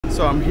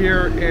So I'm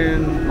here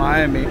in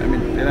Miami,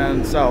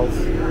 down south,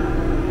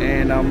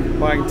 and I'm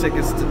buying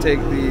tickets to take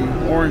the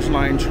Orange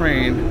Line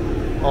train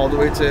all the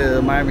way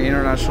to Miami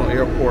International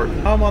Airport.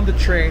 I'm on the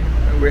train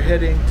and we're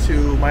heading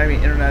to Miami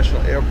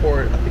International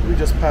Airport. I think we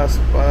just passed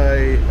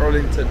by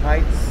Arlington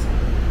Heights.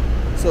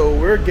 So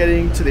we're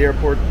getting to the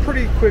airport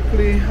pretty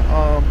quickly.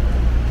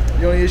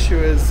 The only issue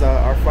is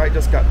our flight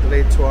just got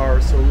delayed 2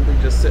 hours, so we'll be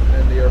just sitting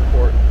in the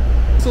airport.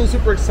 So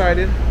super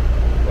excited,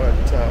 but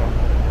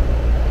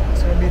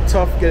it's gonna be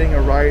tough getting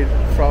a ride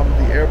from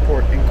the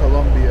airport in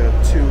Colombia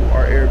to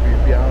our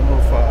Airbnb. I don't know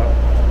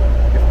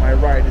if my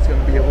ride is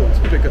gonna be able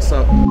to pick us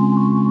up.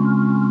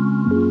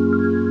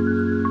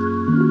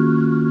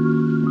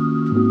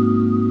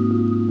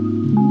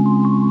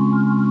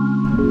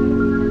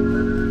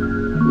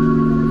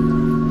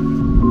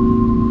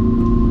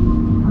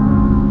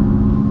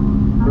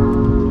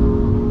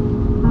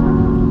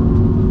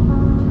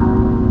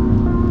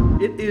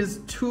 It is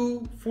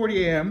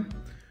 2:40 a.m.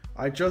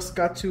 I just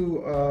got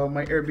to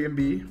my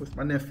Airbnb with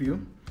my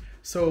nephew.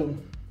 So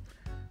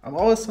I'm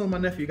always telling my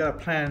nephew, you gotta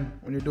plan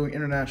when you're doing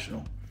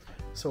international.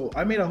 So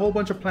I made a whole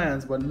bunch of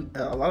plans, but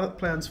a lot of the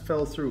plans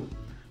fell through.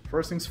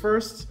 First things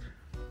first,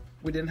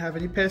 we didn't have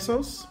any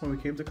pesos when we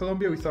came to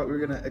Colombia. We thought we were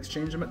gonna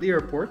exchange them at the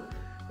airport,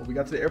 but we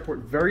got to the airport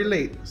very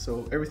late,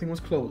 so everything was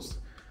closed.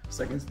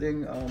 Second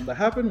thing that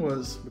happened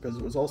was, because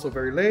it was also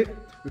very late,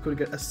 we couldn't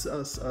get a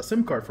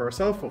SIM card for our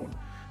cell phone.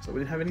 So we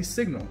didn't have any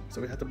signal.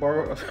 So we had to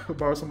borrow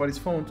somebody's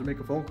phone to make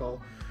a phone call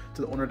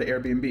to the owner of the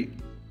Airbnb.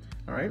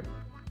 All right.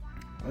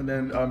 And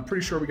then I'm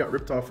pretty sure we got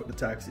ripped off with the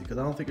taxi because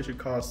I don't think it should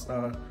cost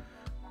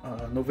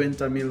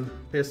 90,000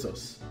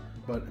 pesos,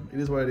 but it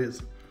is what it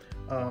is.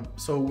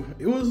 So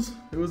it was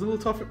a little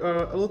tough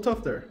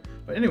there.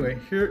 But anyway,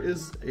 here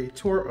is a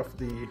tour of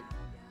the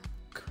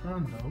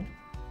condo.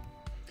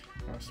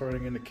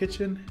 Starting in the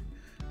kitchen.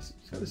 It's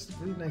got this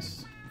really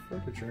nice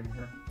furniture in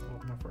here. All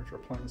of my furniture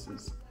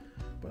appliances.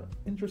 But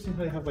interesting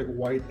how they have like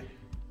white,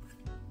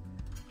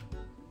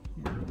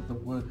 the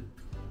wood.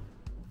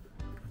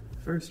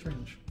 Very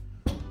strange.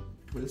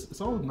 But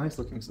it's all nice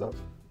looking stuff.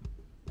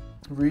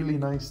 Really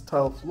nice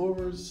tile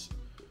floors.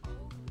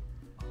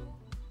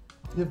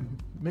 You have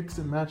mix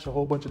and match a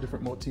whole bunch of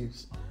different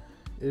motifs.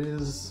 It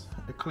is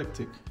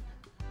eclectic.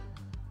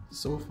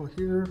 Sofa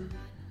here,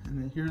 and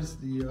then here's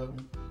the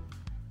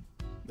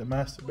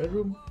master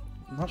bedroom.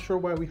 I'm not sure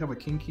why we have a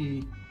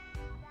kinky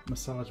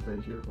massage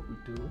bed here, but we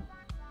do.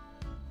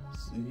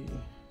 Let's see,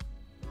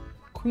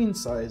 queen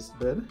size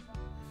bed.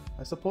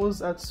 I suppose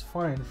that's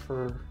fine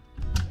for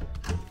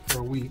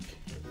a week.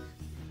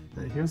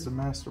 And here's the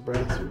master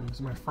bathroom. This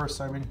is my first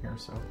time in here,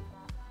 so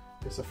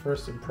it's a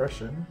first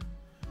impression.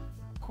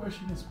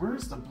 Question is,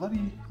 where's the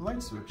bloody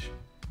light switch?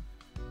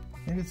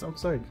 Maybe it's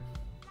outside.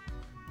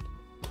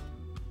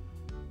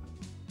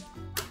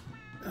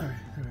 Alright,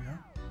 there we go.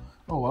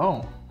 Oh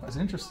wow, that's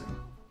interesting.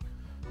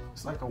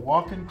 It's like a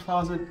walk-in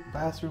closet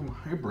bathroom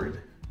hybrid.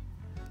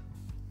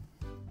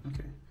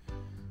 Okay.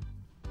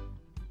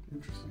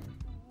 Interesting.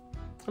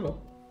 Hello.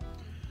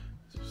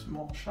 It's a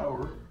small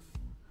shower.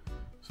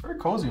 It's very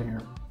cozy in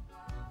here.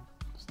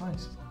 It's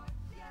nice.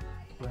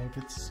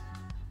 Blankets.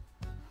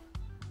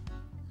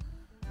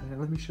 And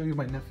let me show you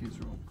my nephew's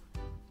room.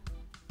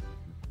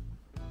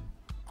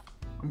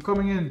 I'm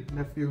coming in,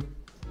 nephew.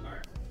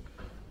 Alright.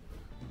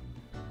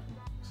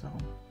 So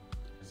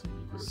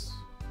it's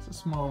a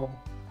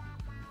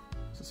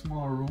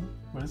smaller room,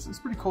 but it's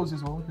pretty cozy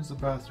as well. Here's the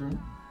bathroom.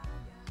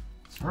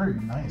 It's very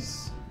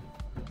nice.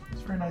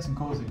 It's very nice and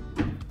cozy.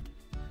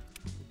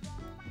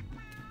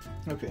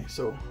 Okay,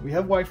 so we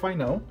have Wi-Fi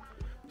now,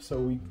 so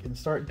we can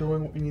start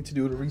doing what we need to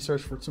do to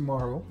research for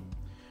tomorrow.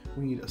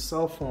 We need a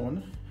cell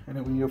phone, and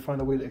then we need to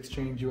find a way to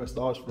exchange US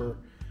dollars for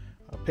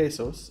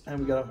pesos, and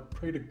we gotta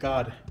pray to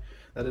God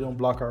that they don't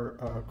block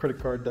our credit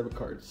card, debit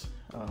cards.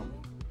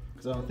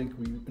 I don't think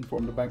we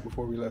informed the bank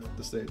before we left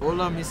the state.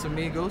 Hola mis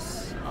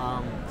amigos.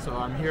 So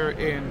I'm here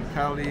in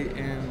Cali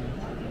in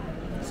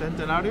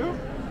Centenario,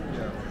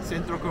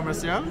 Centro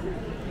Comercial,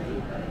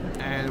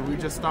 and we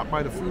just stopped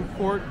by the food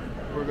court.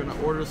 We're gonna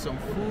order some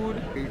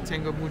food.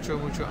 Tengo mucho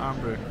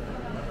hambre.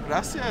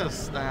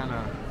 Gracias,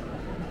 Diana.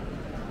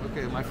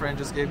 Okay, my friend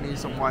just gave me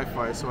some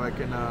Wi-Fi so I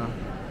can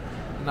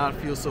not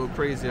feel so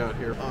crazy out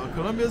here.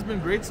 Colombia's been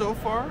great so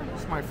far.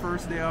 It's my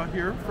first day out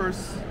here,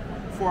 first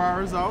 4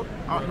 hours out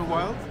in the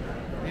wild.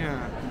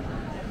 Yeah,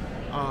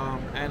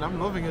 and I'm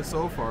loving it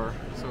so far,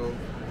 so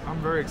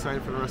I'm very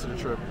excited for the rest of the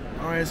trip.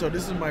 Alright, so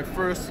this is my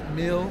first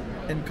meal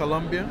in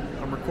Colombia.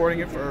 I'm recording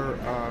it for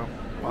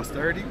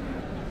posterity.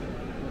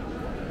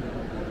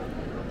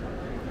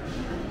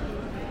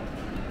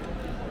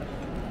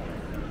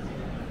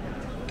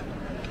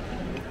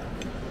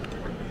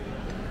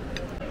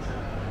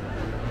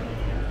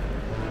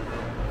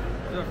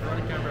 Is that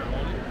front camera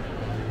only?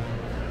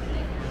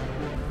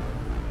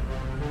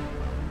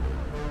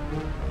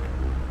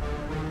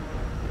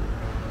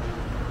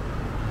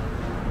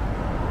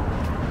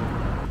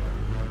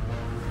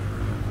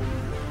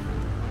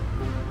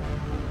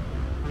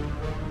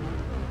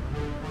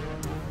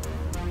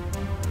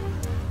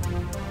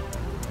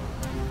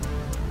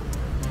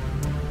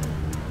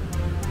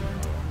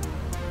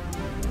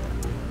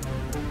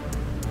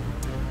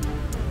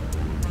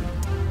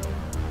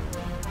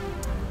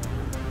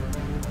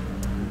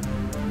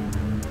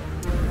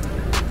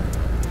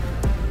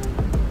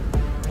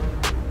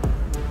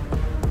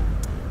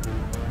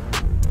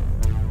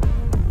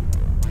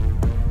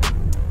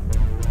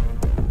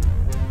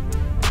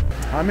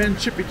 I'm in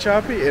Chippy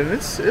Choppy, and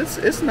it's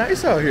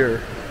nice out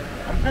here.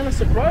 I'm kind of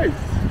surprised.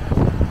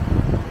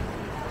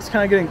 It's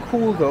kind of getting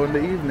cool though in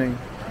the evening,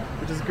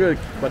 which is good.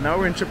 But now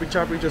we're in Chippy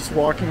Choppy, just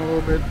walking a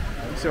little bit.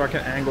 Let's see if I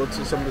can angle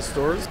to some of the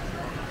stores.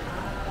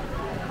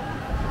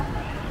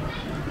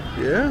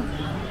 Yeah,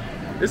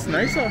 it's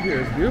nice out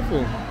here. It's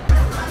beautiful.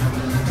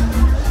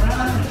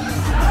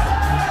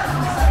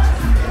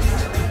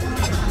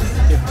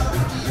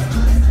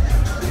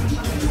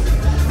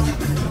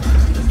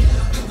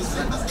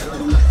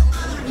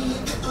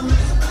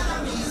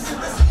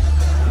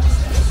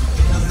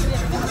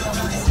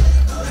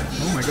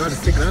 Oh my God,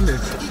 it's que grande.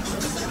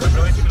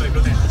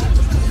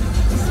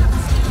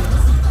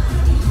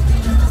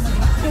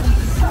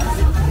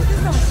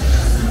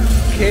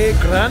 Que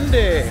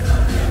grande.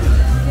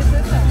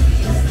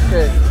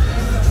 Okay.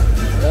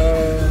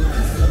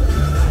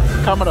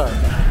 Camera.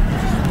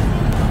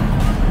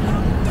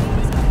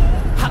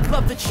 I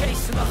love the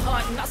chase and the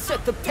hunt, and I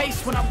set the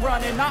pace when I'm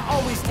running. I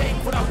always take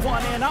what I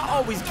want, and I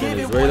always give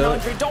it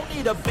 100. Don't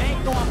need a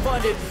bank, no, I'm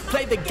funded.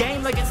 Play the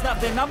game like it's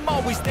nothing. I'm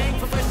always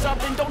thankful for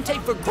something. Don't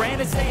take for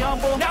granted, stay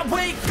humble. Now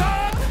wake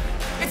up!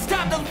 It's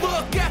time to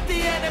look at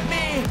the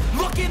enemy.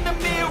 Look in the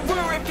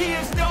mirror if he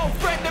is no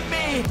friend to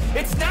me.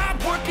 It's not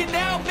working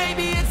out,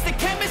 maybe it's the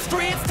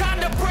chemistry. It's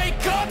time to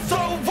break up so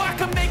I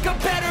can make a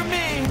better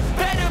me.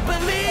 Better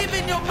believe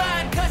in your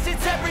mind, cause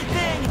it's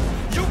everything.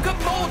 You can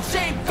mold,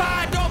 shape,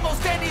 find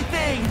almost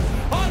anything.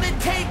 All it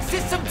takes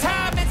is some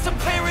time and some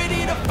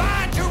clarity to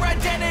find your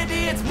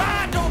identity. It's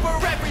mind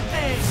over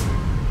everything.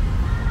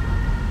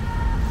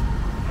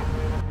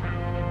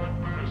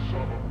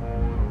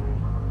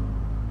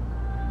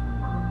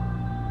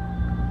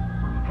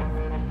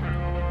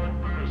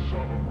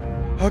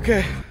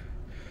 Okay,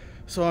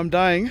 so I'm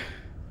dying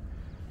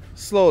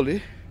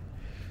slowly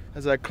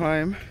as I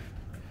climb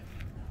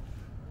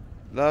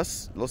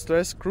Los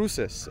Tres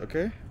Cruces,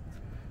 okay?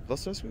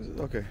 Los Tres Cruces,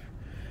 okay.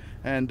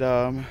 And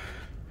man,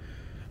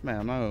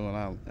 I'm not gonna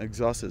lie, I'm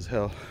exhausted as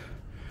hell.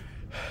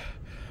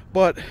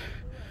 But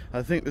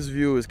I think this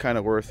view is kind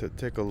of worth it.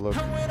 Take a look.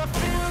 When I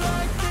feel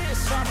like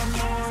this, I'm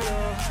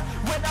immortal.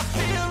 When I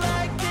feel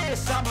like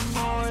this, I'm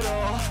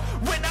immortal.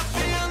 When I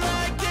feel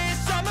like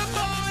this, I'm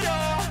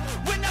immortal.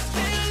 When I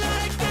feel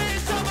like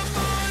this, I'm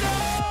immortal.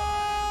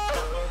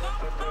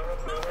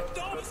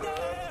 Don't be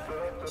scared.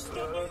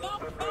 Step it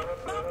up,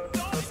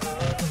 don't be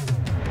scared.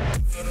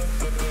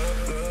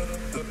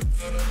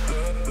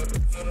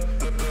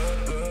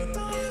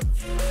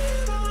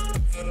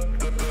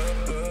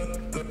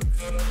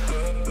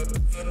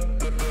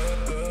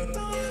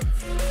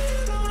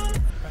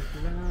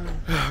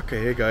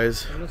 Okay, hey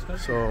guys,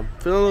 so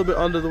feeling a little bit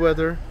under the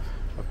weather.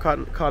 I've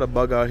caught a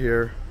bug out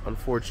here,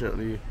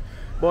 unfortunately,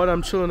 but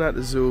I'm chilling at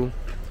the zoo,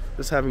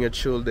 just having a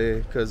chill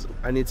day because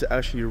I need to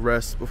actually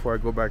rest before I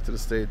go back to the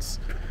States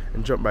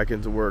and jump back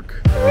into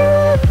work.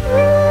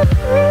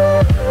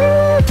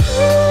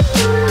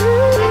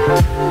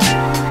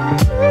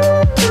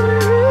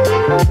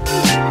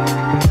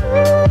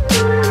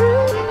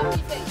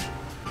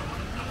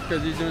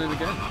 Because he's doing it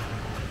again.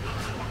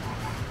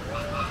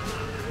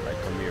 Like,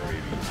 come here,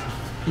 baby.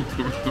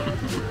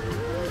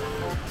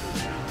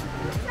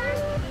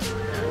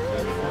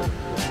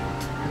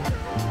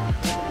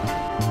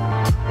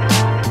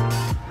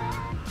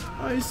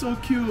 Oh, he's so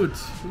cute.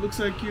 He looks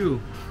like you.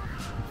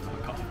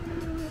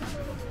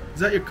 Is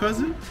that your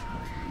cousin?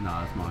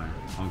 Nah, that's my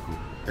uncle.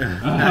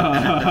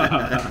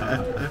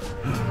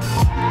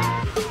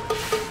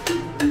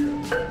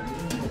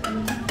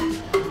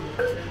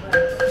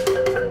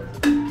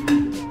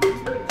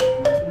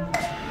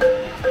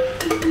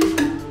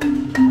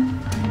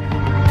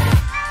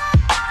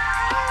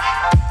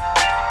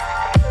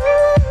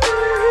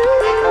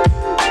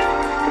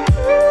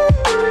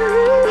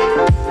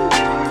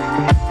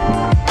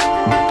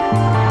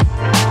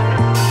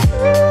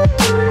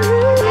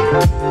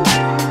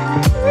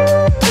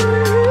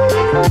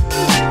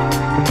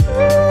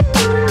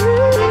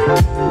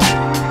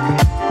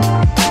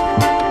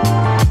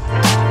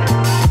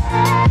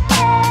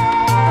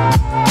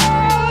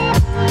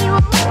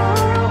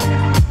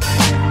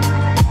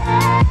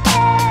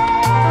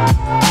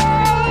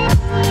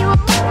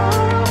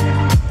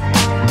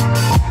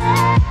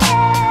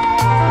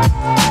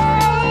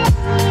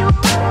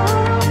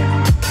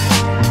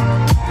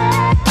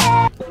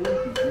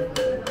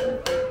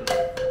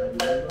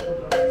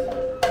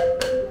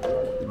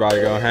 About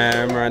to go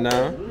ham right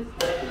now.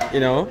 You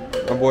know,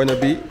 my boy in the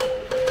beat,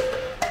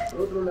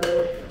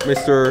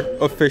 Mr.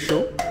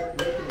 Official.